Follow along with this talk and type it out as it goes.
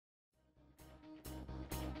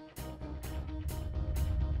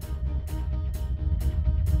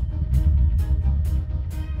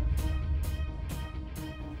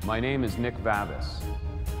My name is Nick Vavis.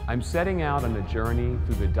 I'm setting out on a journey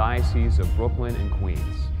through the Diocese of Brooklyn and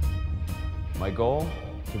Queens. My goal?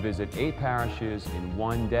 To visit 8 parishes in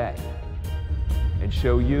one day and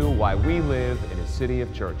show you why we live in a city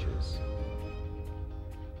of churches.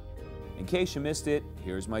 In case you missed it,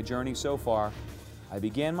 here's my journey so far. I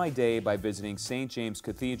began my day by visiting St. James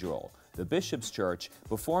Cathedral, the Bishop's Church,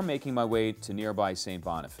 before making my way to nearby St.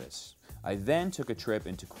 Boniface. I then took a trip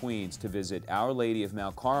into Queens to visit Our Lady of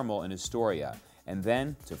Mount Carmel in Astoria, and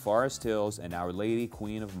then to Forest Hills and Our Lady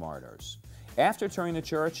Queen of Martyrs. After touring the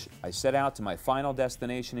church, I set out to my final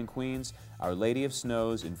destination in Queens, Our Lady of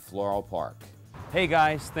Snows in Floral Park. Hey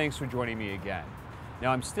guys, thanks for joining me again.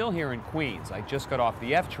 Now I'm still here in Queens. I just got off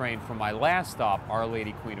the F train from my last stop, Our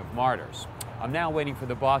Lady Queen of Martyrs. I'm now waiting for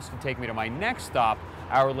the bus to take me to my next stop,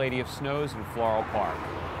 Our Lady of Snows in Floral Park.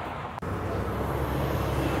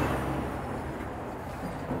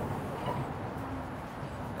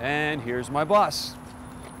 And here's my bus.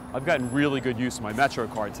 I've gotten really good use of my Metro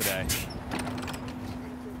card today.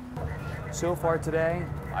 So far today,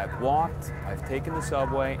 I've walked, I've taken the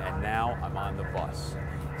subway, and now I'm on the bus.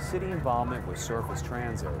 City involvement with surface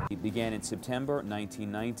transit. It began in September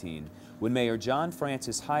 1919 when Mayor John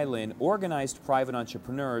Francis Hyland organized private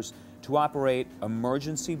entrepreneurs to operate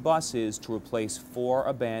emergency buses to replace 4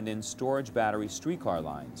 abandoned storage battery streetcar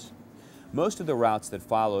lines. Most of the routes that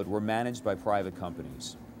followed were managed by private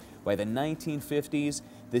companies. By the 1950s,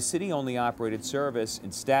 the city only operated service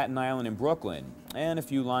in Staten Island and Brooklyn, and a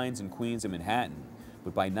few lines in Queens and Manhattan.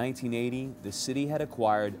 But by 1980, the city had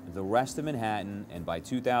acquired the rest of Manhattan, and by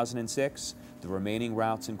 2006, the remaining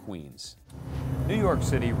routes in Queens. New York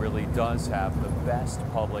City really does have the best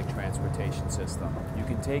public transportation system. You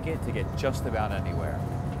can take it to get just about anywhere.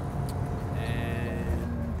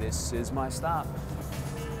 And this is my stop.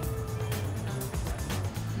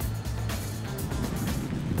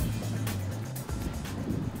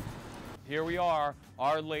 Here we are,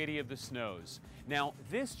 Our Lady of the Snows. Now,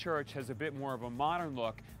 this church has a bit more of a modern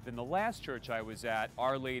look than the last church I was at,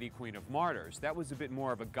 Our Lady Queen of Martyrs. That was a bit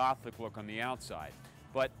more of a Gothic look on the outside.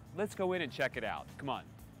 But let's go in and check it out. Come on.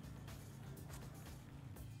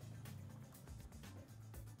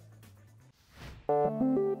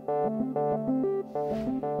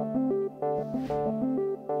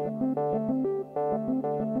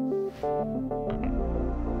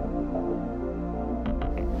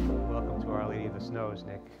 Welcome to Our Lady of the Snows,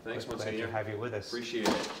 Nick. Thanks, Glad Monsignor. to have you with us. Appreciate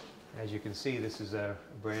it. As you can see, this is a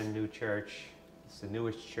brand new church. It's the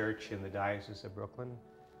newest church in the Diocese of Brooklyn.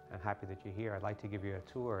 I'm happy that you're here. I'd like to give you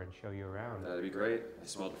a tour and show you around. That'd be great. I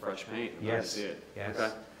smell the fresh paint. I'm glad Yes, to see it. yes.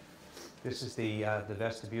 Okay. This is the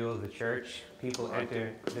vestibule of the church. People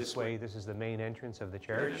enter this way. This is the main entrance of the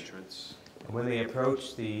church. Main entrance. And when they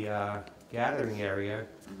approach the gathering area,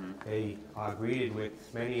 they are greeted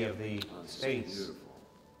with many of the Oh, this is saints. beautiful.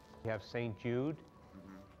 We have St. Jude,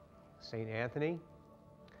 St. Anthony,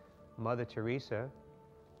 Mother Teresa,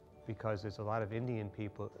 because there's a lot of Indian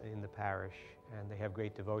people in the parish, and they have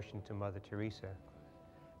great devotion to Mother Teresa.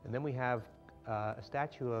 And then we have a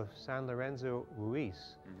statue of San Lorenzo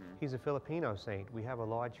Ruiz. He's a Filipino saint. We have a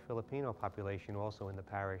large Filipino population also in the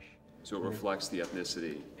parish. So it reflects the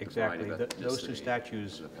ethnicity. Exactly. The variety of Those two ethnicity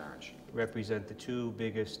statues of the parish. represent the 2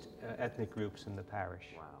 biggest ethnic groups in the parish.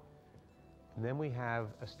 Wow. And then we have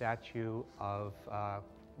a statue of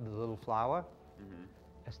the Little Flower,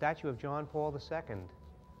 a statue of John Paul II,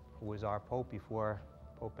 who was our Pope before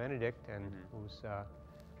Pope Benedict, and who was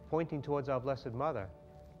pointing towards our Blessed Mother.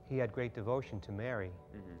 He had great devotion to Mary.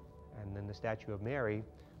 And then the statue of Mary,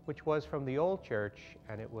 which was from the old church,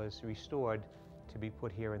 and it was restored to be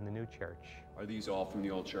put here in the new church. Are these all from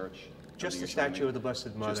the old church? Just the statue of the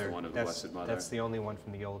Blessed Mother. Just the one of the Blessed Mother? That's the only one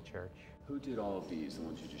from the old church. Who did all of these, the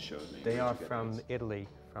ones you just showed me? They Where'd are you get from these? Italy,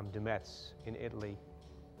 from Metz in Italy.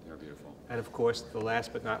 They're beautiful. And of course, the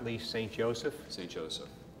last but not least, St. Joseph, St. Joseph.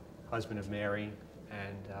 husband of Mary.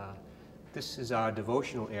 And this is our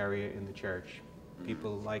devotional area in the church.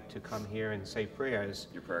 People like to come here and say prayers.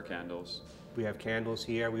 Your prayer candles. We have candles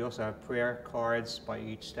here. We also have prayer cards by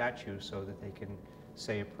each statue so that they can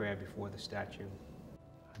say a prayer before the statue.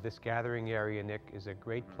 This gathering area, Nick, is a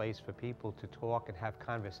great place for people to talk and have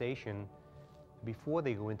conversation before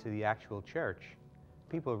they go into the actual church.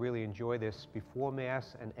 People really enjoy this before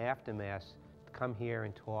Mass and after Mass, to come here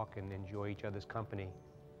and talk and enjoy each other's company.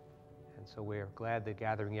 And so we're glad the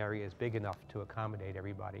gathering area is big enough to accommodate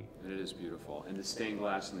everybody. And it is beautiful. And the stained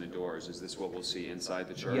glass in the doors, is this what we'll see inside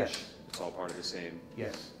the church? Yes. It's all part of the same?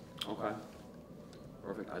 Yes. Okay.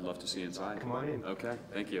 Perfect. I'd love to see inside. Come on in. Okay.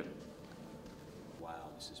 Thank you. Wow,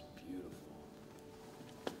 this is beautiful.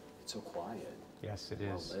 It's so quiet. Yes, it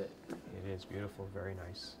Well is. lit. It is beautiful, very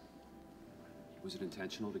nice. Was it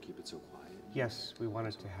intentional to keep it so quiet? Yes, we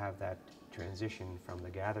wanted to have that transition from the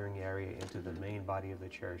gathering area into the main body of the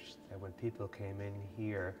church, that when people came in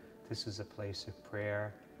here, this is a place of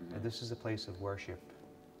prayer, and this is a place of worship.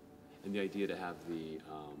 And the idea to have the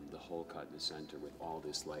hole cut in the center with all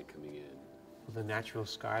this light coming in. Well, the natural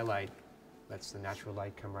skylight lets the natural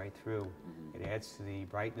light come right through. It adds to the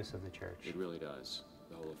brightness of the church. It really does.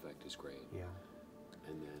 The whole effect is great. Yeah.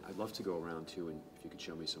 And then I'd love to go around too, and if you could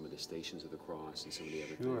show me some of the Stations of the Cross and some of the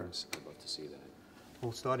other things, I'd love to see that.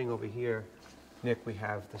 Well, starting over here, Nick, we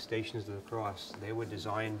have the Stations of the Cross. They were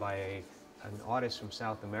designed by an artist from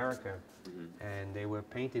South America, and they were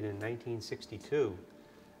painted in 1962.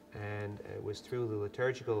 And it was through the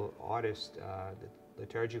liturgical artist, the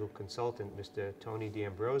liturgical consultant, Mr. Tony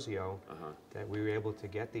D'Ambrosio, that we were able to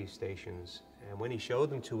get these stations. And when he showed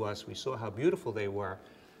them to us, we saw how beautiful they were,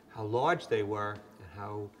 how large they were, and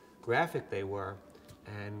how graphic they were.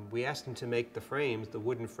 And we asked him to make the frames, the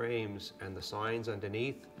wooden frames, and the signs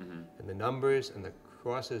underneath, and the numbers and the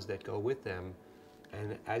crosses that go with them.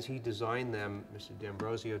 And as he designed them, Mr.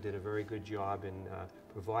 D'Ambrosio did a very good job in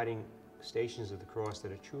providing Stations of the Cross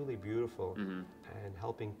that are truly beautiful and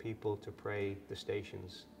helping people to pray the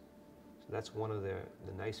stations. So that's one of the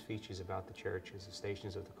nice features about the church, is the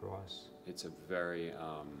Stations of the Cross. It's a very,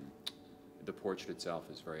 the portrait itself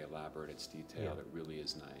is very elaborate, it's detailed, Yeah. it really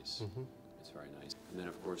is nice. It's very nice. And then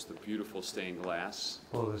of course the beautiful stained glass.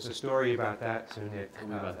 Well, there's a story about that too, Nick. Tell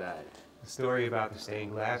me about that. The story about the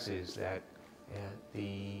stained glass is that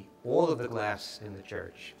all of the glass in the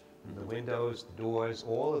church, the windows, the doors,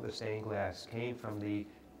 all of the stained glass came from the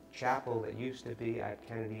chapel that used to be at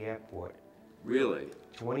Kennedy Airport. Really?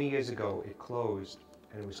 20 years ago, it closed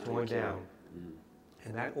and it was torn down.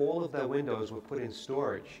 And that all of the windows were put in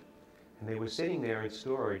storage. And they were sitting there in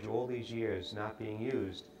storage all these years, not being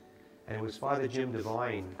used. And it was Father Jim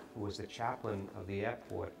Devine, who was the chaplain of the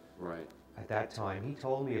airport at that time. He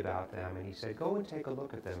told me about them, and he said, go and take a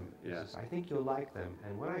look at them. He says, I think you'll like them.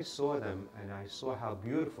 And when I saw them, and I saw how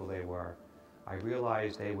beautiful they were, I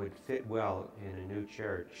realized they would fit well in a new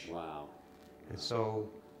church. Wow. And so,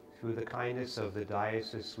 through the kindness of the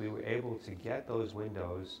diocese, we were able to get those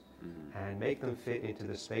windows and make them fit into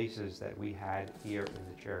the spaces that we had here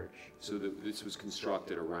in the church. So this was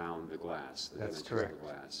constructed around the glass? That's correct. The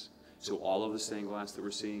glass. So all of the stained glass that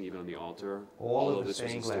we're seeing, even on the altar, all of this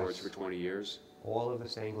was in glass. storage for 20 years? All of the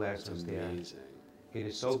stained glass was there. Amazing. It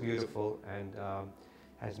is so beautiful and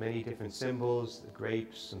has many different symbols, the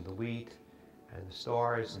grapes and the wheat and the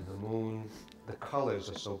stars and the moon. The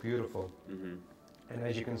colors are so beautiful. And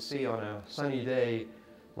as you can see on a sunny day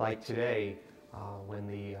like today, when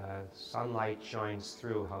the sunlight shines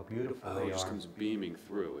through, how beautiful they It just are. comes beaming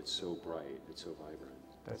through. It's so bright. It's so vibrant.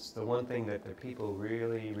 That's the one thing that the people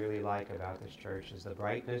really, really like about this church, is the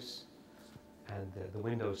brightness, and the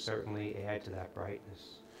windows certainly add to that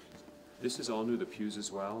brightness. This is all new, the pews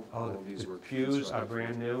as well? Oh, All these the were pews are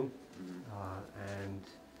brand new, and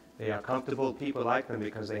they are comfortable. People like them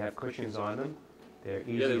because they have cushions on them. They're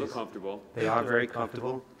easy. Yeah, they look comfortable. They are very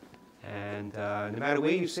comfortable, and no matter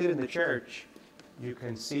where you sit in the church, you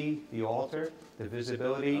can see the altar. The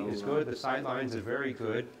visibility is good. The sight lines are very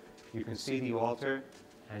good. You can see the altar,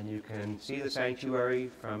 and you can see the sanctuary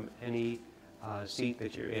from any seat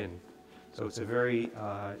that you're in. So it's a very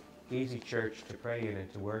easy church to pray in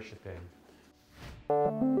and to worship in.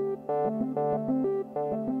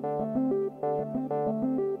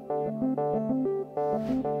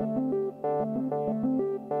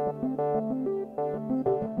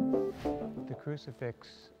 The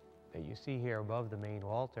crucifix that you see here above the main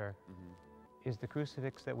altar is the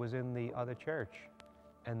crucifix that was in the other church.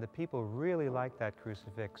 And the people really liked that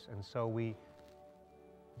crucifix, and so we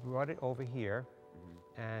brought it over here,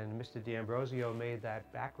 and Mr. D'Ambrosio made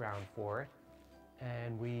that background for it,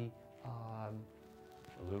 and we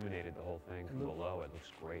Illuminated the whole thing from below. It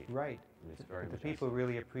looks great. right. It's very The majestic. people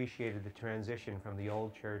really appreciated the transition from the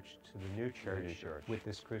old church to the new church, with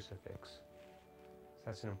this crucifix. So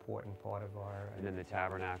that's an important part of our. And then the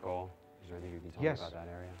tabernacle. Is there anything you can tell Yes. me about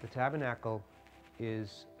that area? The tabernacle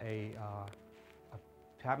is a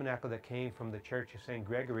tabernacle that came from the Church of St.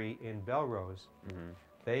 Gregory in Belrose.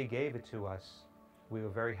 They gave it to us. We were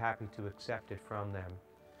very happy to accept it from them.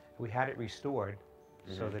 We had it restored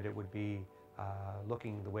so that it would be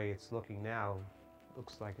looking the way it's looking now.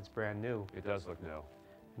 Looks like it's brand new. It does look new.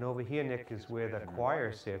 And over here, Nick, is where the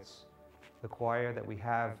choir sits. The choir that we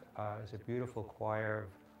have is a beautiful choir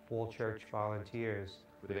of all church volunteers.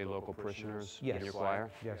 Were they local parishioners Yes. in your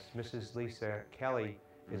choir? Yes, Mrs. Lisa Kelly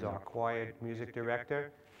is our choir music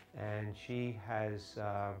director, and she has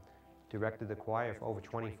directed the choir for over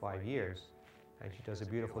 25 years, and she does a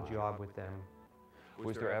beautiful job with them.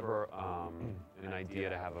 Was there ever an idea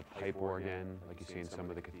to have a pipe organ, like you see in some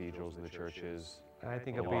of the cathedrals and the churches? I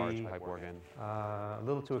think A it'll large be pipe organ? a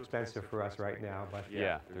little too expensive for us right now, but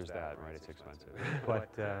Yeah, there's that, right? It's expensive. but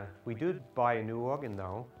we did buy a new organ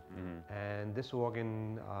though, and this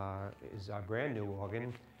organ is our brand new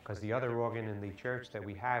organ because the other organ in the church that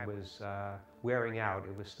we had was wearing out.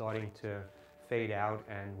 It was starting to fade out,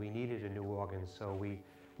 and we needed a new organ, so we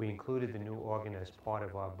included the new organ as part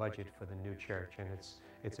of our budget for the new church, and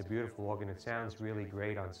it's a beautiful organ. It sounds really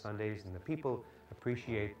great on Sundays, and the people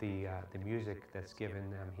appreciate the music that's given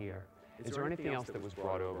them here. Is there anything else that was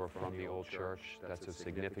brought over from the old church that's of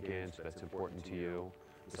significance, that's important to you,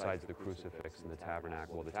 besides the crucifix and the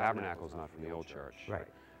tabernacle? Well, the tabernacle is not from the old church. Right.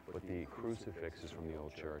 But the crucifix is from the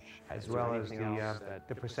old church. As well as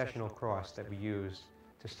the processional cross that we use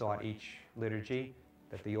to start each liturgy,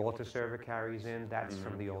 that the altar server carries in, that's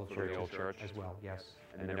from the old church, as well, yes.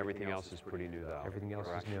 And then everything else is pretty new, though. Everything else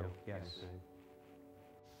is new, yes.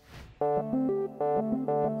 Okay.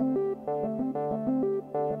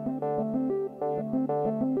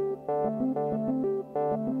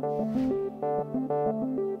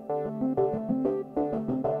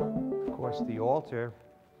 Of course, the altar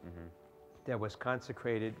that was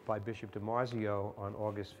consecrated by Bishop DiMarzio on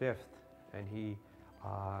August 5th, and he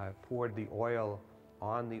poured the oil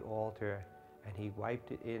on the altar, and he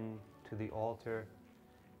wiped it into the altar,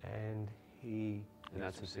 and And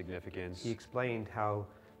that's the significance. he explained how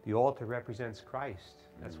the altar represents Christ.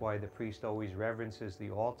 That's why the priest always reverences the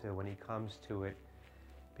altar when he comes to it,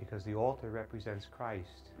 because the altar represents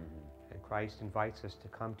Christ, and Christ invites us to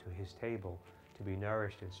come to his table to be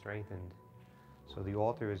nourished and strengthened. So the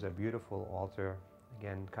altar is a beautiful altar,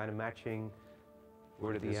 again, kind of matching.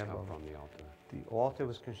 Where did the this emblem. come from, the altar? The altar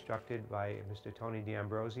was constructed by Mr. Tony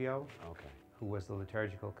D'Ambrosio, Okay. who was the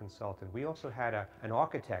liturgical consultant. We also had an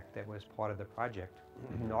architect that was part of the project.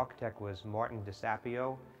 The architect was Martin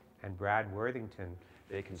DeSapio and Brad Worthington.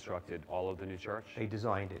 They constructed all of the new church? They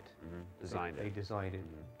designed it. Designed They it? designed it.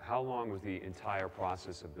 How long was the entire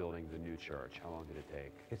process of building the new church? How long did it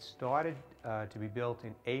take? It started to be built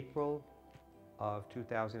in April of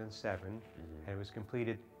 2007, and it was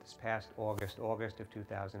completed this past August of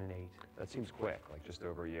 2008. That seems quick, like just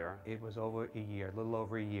over a year? It was over a year, a little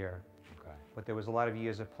over a year. Okay. But there was a lot of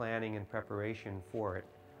years of planning and preparation for it.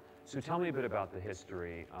 So tell me a bit about the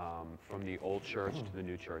history from the old church to the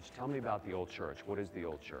new church. Tell me about the old church. What is the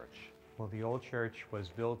old church? Well, the old church was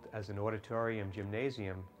built as an auditorium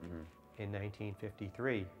gymnasium in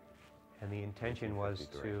 1953, and the intention was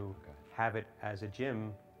to have it as a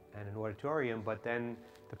gym and an auditorium, but then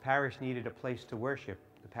the parish needed a place to worship.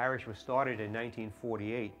 The parish was started in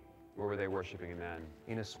 1948 Where were they worshiping then?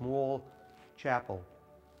 in a small chapel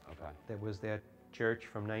Okay. that was their church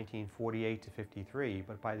from 1948 to 53,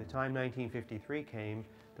 but by the time 1953 came,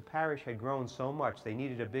 the parish had grown so much they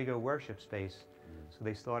needed a bigger worship space, so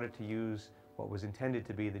they started to use what was intended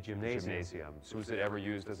to be the gymnasium. Gymnasium. So was it ever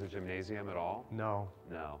used as a gymnasium at all? No.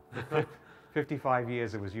 No. 55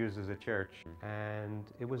 years it was used as a church, and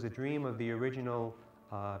it was a dream of the original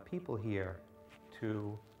people here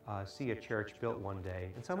to see a church built one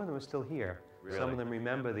day, and some of them are still here. Really? Some of them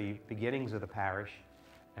remember the beginnings of the parish,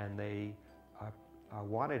 and they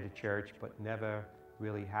wanted a church but never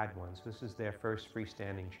really had one. So this is their first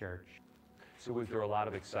freestanding church. So was there a lot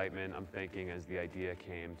of excitement, I'm thinking, as the idea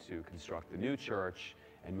came to construct the new church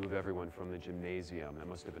and move everyone from the gymnasium? That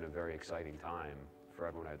must have been a very exciting time for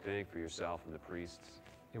everyone, I think, for yourself and the priests.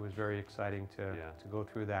 It was very exciting to Yeah. go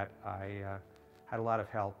through that. I had a lot of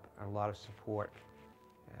help and a lot of support.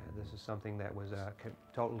 This is something that was a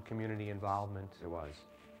total community involvement. It was.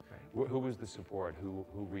 Right. Who was the support? Who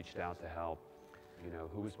reached out to help? You know,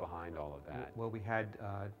 who was behind all of that? Well, we had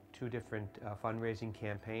 2 different fundraising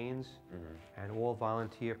campaigns, and all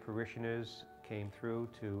volunteer parishioners came through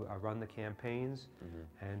to run the campaigns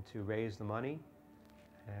and to raise the money,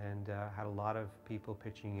 and had a lot of people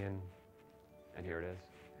pitching in, And here it is,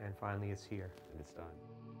 and finally it's here. and it's done.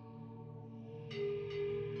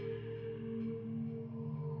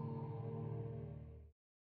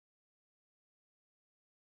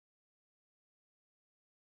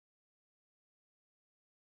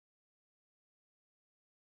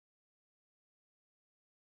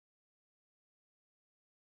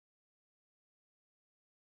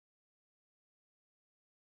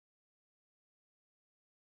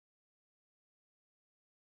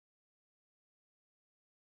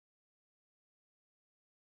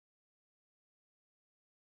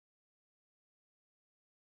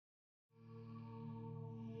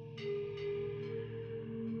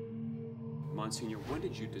 Monsignor, when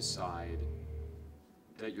did you decide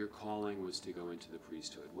that your calling was to go into the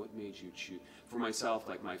priesthood? What made you choose? For myself,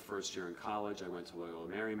 like my first year in college, I went to Loyola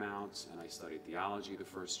Marymount and I studied theology the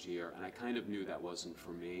first year, and I kind of knew that wasn't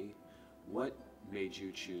for me. What made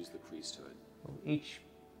you choose the priesthood? Well, each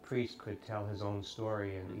priest could tell his own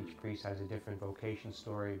story, and each priest has a different vocation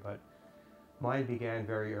story, but mine began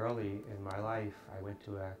very early in my life. I went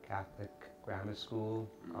to a Catholic grammar school,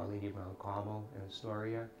 Our Lady of Mount Carmel in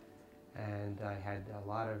Astoria, and I had a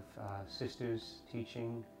lot of sisters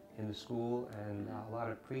teaching in the school and a lot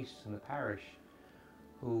of priests in the parish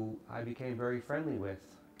who I became very friendly with.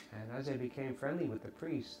 And as I became friendly with the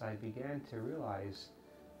priests, I began to realize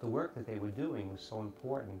the work that they were doing was so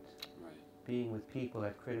important, being with people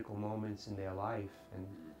at critical moments in their life. And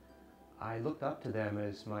I looked up to them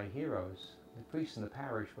as my heroes. The priests in the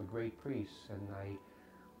parish were great priests, and I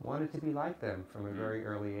wanted to be like them from a very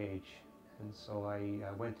early age. And so I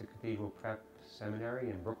went to Cathedral Prep Seminary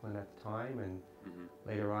in Brooklyn at the time, and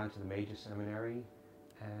later on to the major seminary.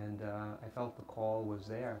 And I felt the call was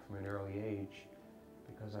there from an early age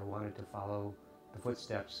because I wanted to follow the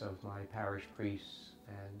footsteps of my parish priests.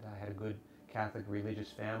 And I had a good Catholic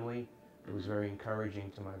religious family. It was very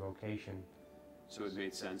encouraging to my vocation. So it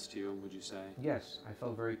made sense to you, would you say? Yes, I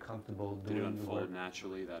felt very comfortable doing the work. Did it unfold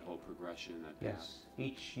naturally, that whole progression, that path? Yes.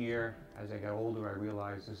 Each year, as I got older, I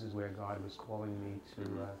realized this is where God was calling me to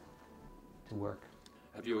work.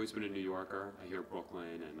 Have you always been a New Yorker? I hear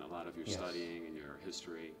Brooklyn and a lot of your studying and your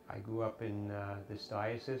history. I grew up in this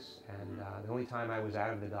diocese, and the only time I was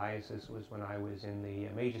out of the diocese was when I was in the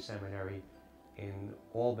major seminary in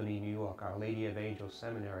Albany, New York, Our Lady of Angels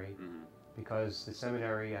Seminary, because the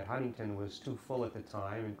seminary at Huntington was too full at the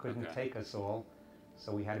time and couldn't take us all,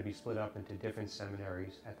 so we had to be split up into different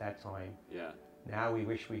seminaries at that time. Yeah. Now we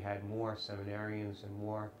wish we had more seminarians and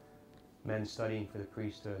more men studying for the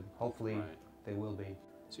priesthood. Hopefully they will be.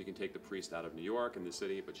 So you can take the priest out of New York and the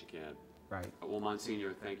city, but you can't. Right. Well,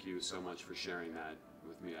 Monsignor, thank you so much for sharing that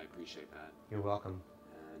with me. I appreciate that. You're welcome.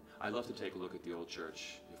 And I'd love to take a look at the old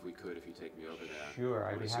church, if we could, if you take me over there. Sure,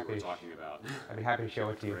 I'd be happy. See what we're talking about. I'd be happy to show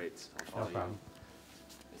it to you. Great. I'll follow No problem. you.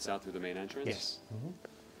 It's out through the main entrance? Yes.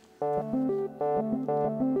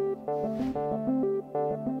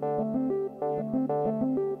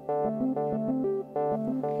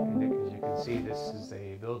 Okay, Nick, as you can see, this is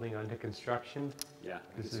a building under construction. Yeah.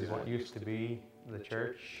 This is what used to be the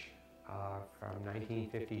church from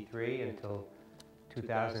 1953 until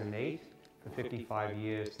 2008. For 55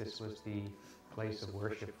 years, this was the place of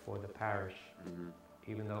worship for the parish.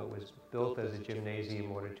 Even though it was built as a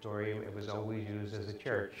gymnasium auditorium, it was always used as a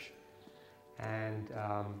church. And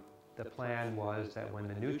the plan was that when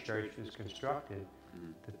the new church was constructed,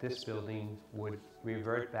 that this building would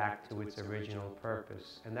revert back to its original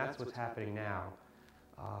purpose. And that's what's happening now.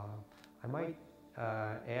 I might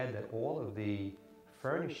add that all of the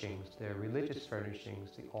furnishings, the religious furnishings,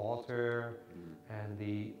 the altar and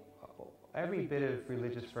every bit of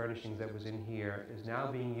religious furnishings that was in here is now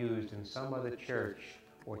being used in some other church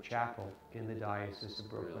or chapel in the Diocese of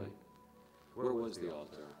Brooklyn. Really? Where was the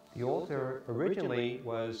altar? The altar originally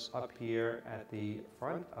was up here at the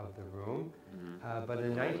front of the room, but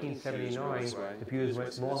in 1979, the pews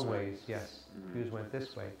went long ways, yes, the pews went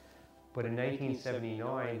this way. But in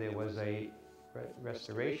 1979, there was a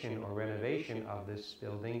restoration or renovation of this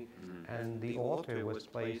building, and the altar was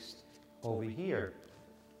placed over here,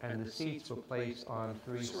 and the seats were placed on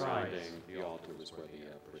three sides. The altar was where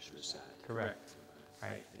the parishioners sat. Correct.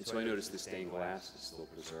 Right. And so I noticed the stained glass is still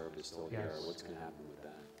preserved, is still here. What's going to happen with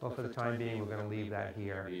that? Well, for the time being, we're going to leave that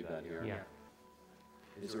here. Leave that here? Yeah.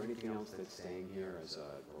 Is there anything else that's staying here as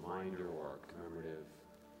a reminder or commemorative?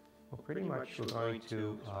 Well, pretty much we're going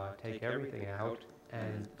to take everything out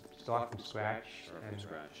and start from scratch and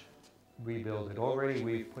rebuild it. Already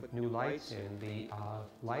we've put new lights in. The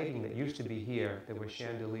lighting that used to be here, there was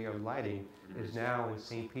chandelier lighting, is now in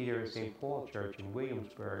St. Peter and St. Paul Church in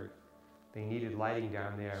Williamsburg. They needed lighting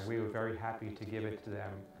down there. We were very happy to give it to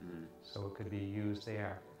them so it could be used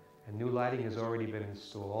there. And new lighting has already been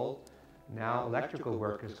installed. Now electrical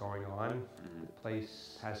work is going on. The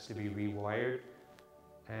place has to be rewired.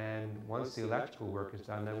 And once the electrical work is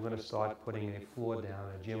done, then we're going to start putting a floor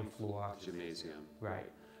down, a gym floor. Gymnasium. Right.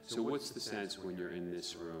 So what's the sense when you're in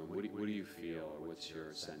this room? What do you feel, or what's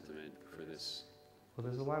your sentiment for this? Well,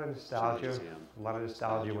 there's a lot of nostalgia. A lot of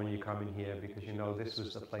nostalgia when you come in here because you know this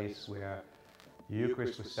was the place where the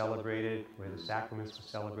Eucharist was celebrated, where the sacraments were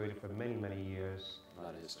celebrated for many, many years. A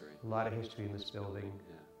lot of history. A lot of history in this building.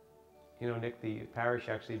 Yeah. You know, Nick, the parish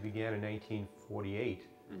actually began in 1948.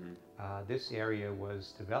 This area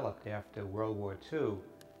was developed after World War II.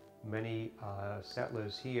 Many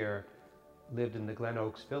settlers here lived in the Glen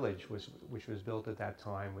Oaks Village, which was built at that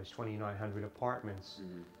time, was 2,900 apartments.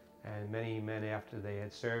 And many men, after they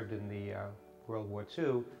had served in the World War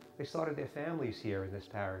II, they started their families here in this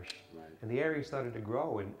parish. Right. And the area started to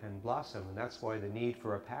grow and blossom, and that's why the need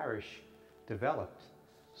for a parish developed.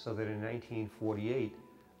 So that in 1948,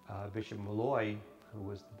 Bishop Malloy, who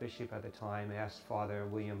was the bishop at the time, asked Father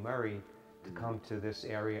William Murray to come to this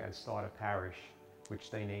area and start a parish,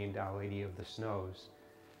 which they named Our Lady of the Snows.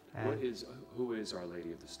 And who is Our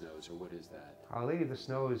Lady of the Snows, or what is that? Our Lady of the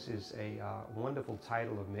Snows is a wonderful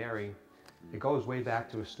title of Mary. It goes way back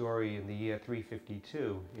to a story in the year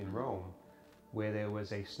 352 in Rome, where there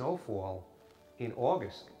was a snowfall in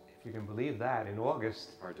August. If you can believe that, in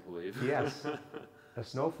August. Hard to believe. Yes, a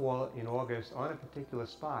snowfall in August on a particular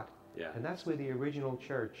spot. Yeah. And that's where the original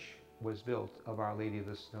church was built of Our Lady of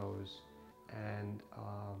the Snows. And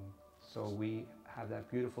so we have that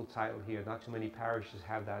beautiful title here. Not too many parishes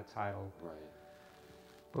have that title. Right.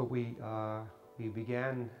 But we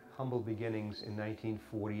began humble beginnings in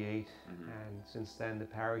 1948, and since then the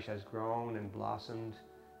parish has grown and blossomed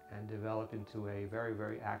and developed into a very,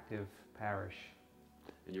 very active parish.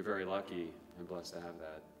 And you're very lucky and blessed to have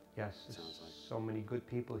that. Yes, Sounds like. so many good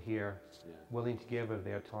people here, Yeah. willing to give of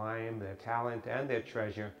their time, their talent, and their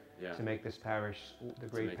treasure Yeah. to make this parish the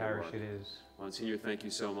great make it parish work. it is. Monsignor, thank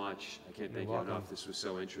you so much. I can't thank you welcome. enough. This was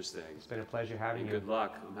so interesting. It's been a pleasure having And you. good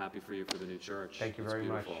luck. I'm happy for you for the new church. Thank you It's very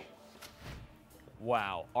much. beautiful.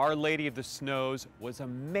 Wow, Our Lady of the Snows was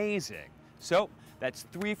amazing. So that's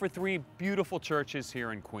 3 for 3 beautiful churches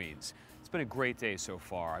here in Queens. It's been a great day so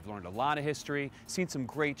far. I've learned a lot of history, seen some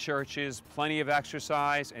great churches, plenty of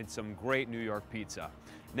exercise, and some great New York pizza.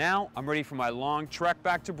 Now I'm ready for my long trek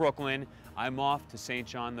back to Brooklyn. I'm off to St.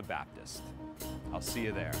 John the Baptist. I'll see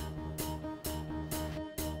you there.